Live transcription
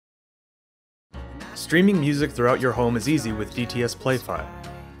Streaming music throughout your home is easy with DTS Play-Fi.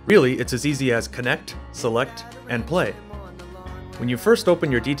 Really, it's as easy as connect, select, and play. When you first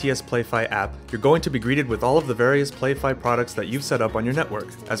open your DTS Play-Fi app, you're going to be greeted with all of the various Play-Fi products that you've set up on your network,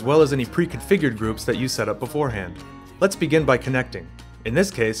 as well as any pre-configured groups that you set up beforehand. Let's begin by connecting. In this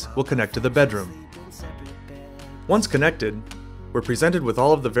case, we'll connect to the bedroom. Once connected, we're presented with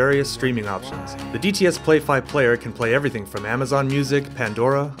all of the various streaming options. The DTS Play-Fi player can play everything from Amazon Music,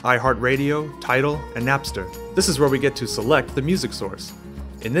 Pandora, iHeartRadio, Tidal, and Napster. This is where we get to select the music source.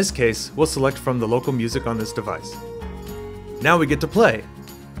 In this case, we'll select from the local music on this device. Now we get to play.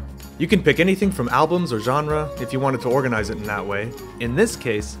 You can pick anything from albums or genre if you wanted to organize it in that way. In this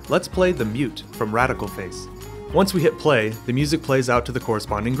case, let's play The Mute from Radical Face. Once we hit play, the music plays out to the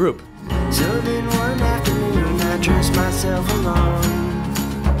corresponding group. So then one afternoon I dressed myself alone.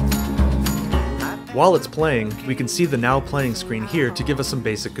 While it's playing, we can see the now playing screen here to give us some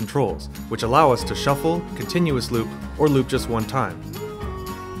basic controls, which allow us to shuffle, continuous loop, or loop just one time.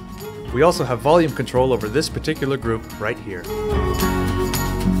 We also have volume control over this particular group right here.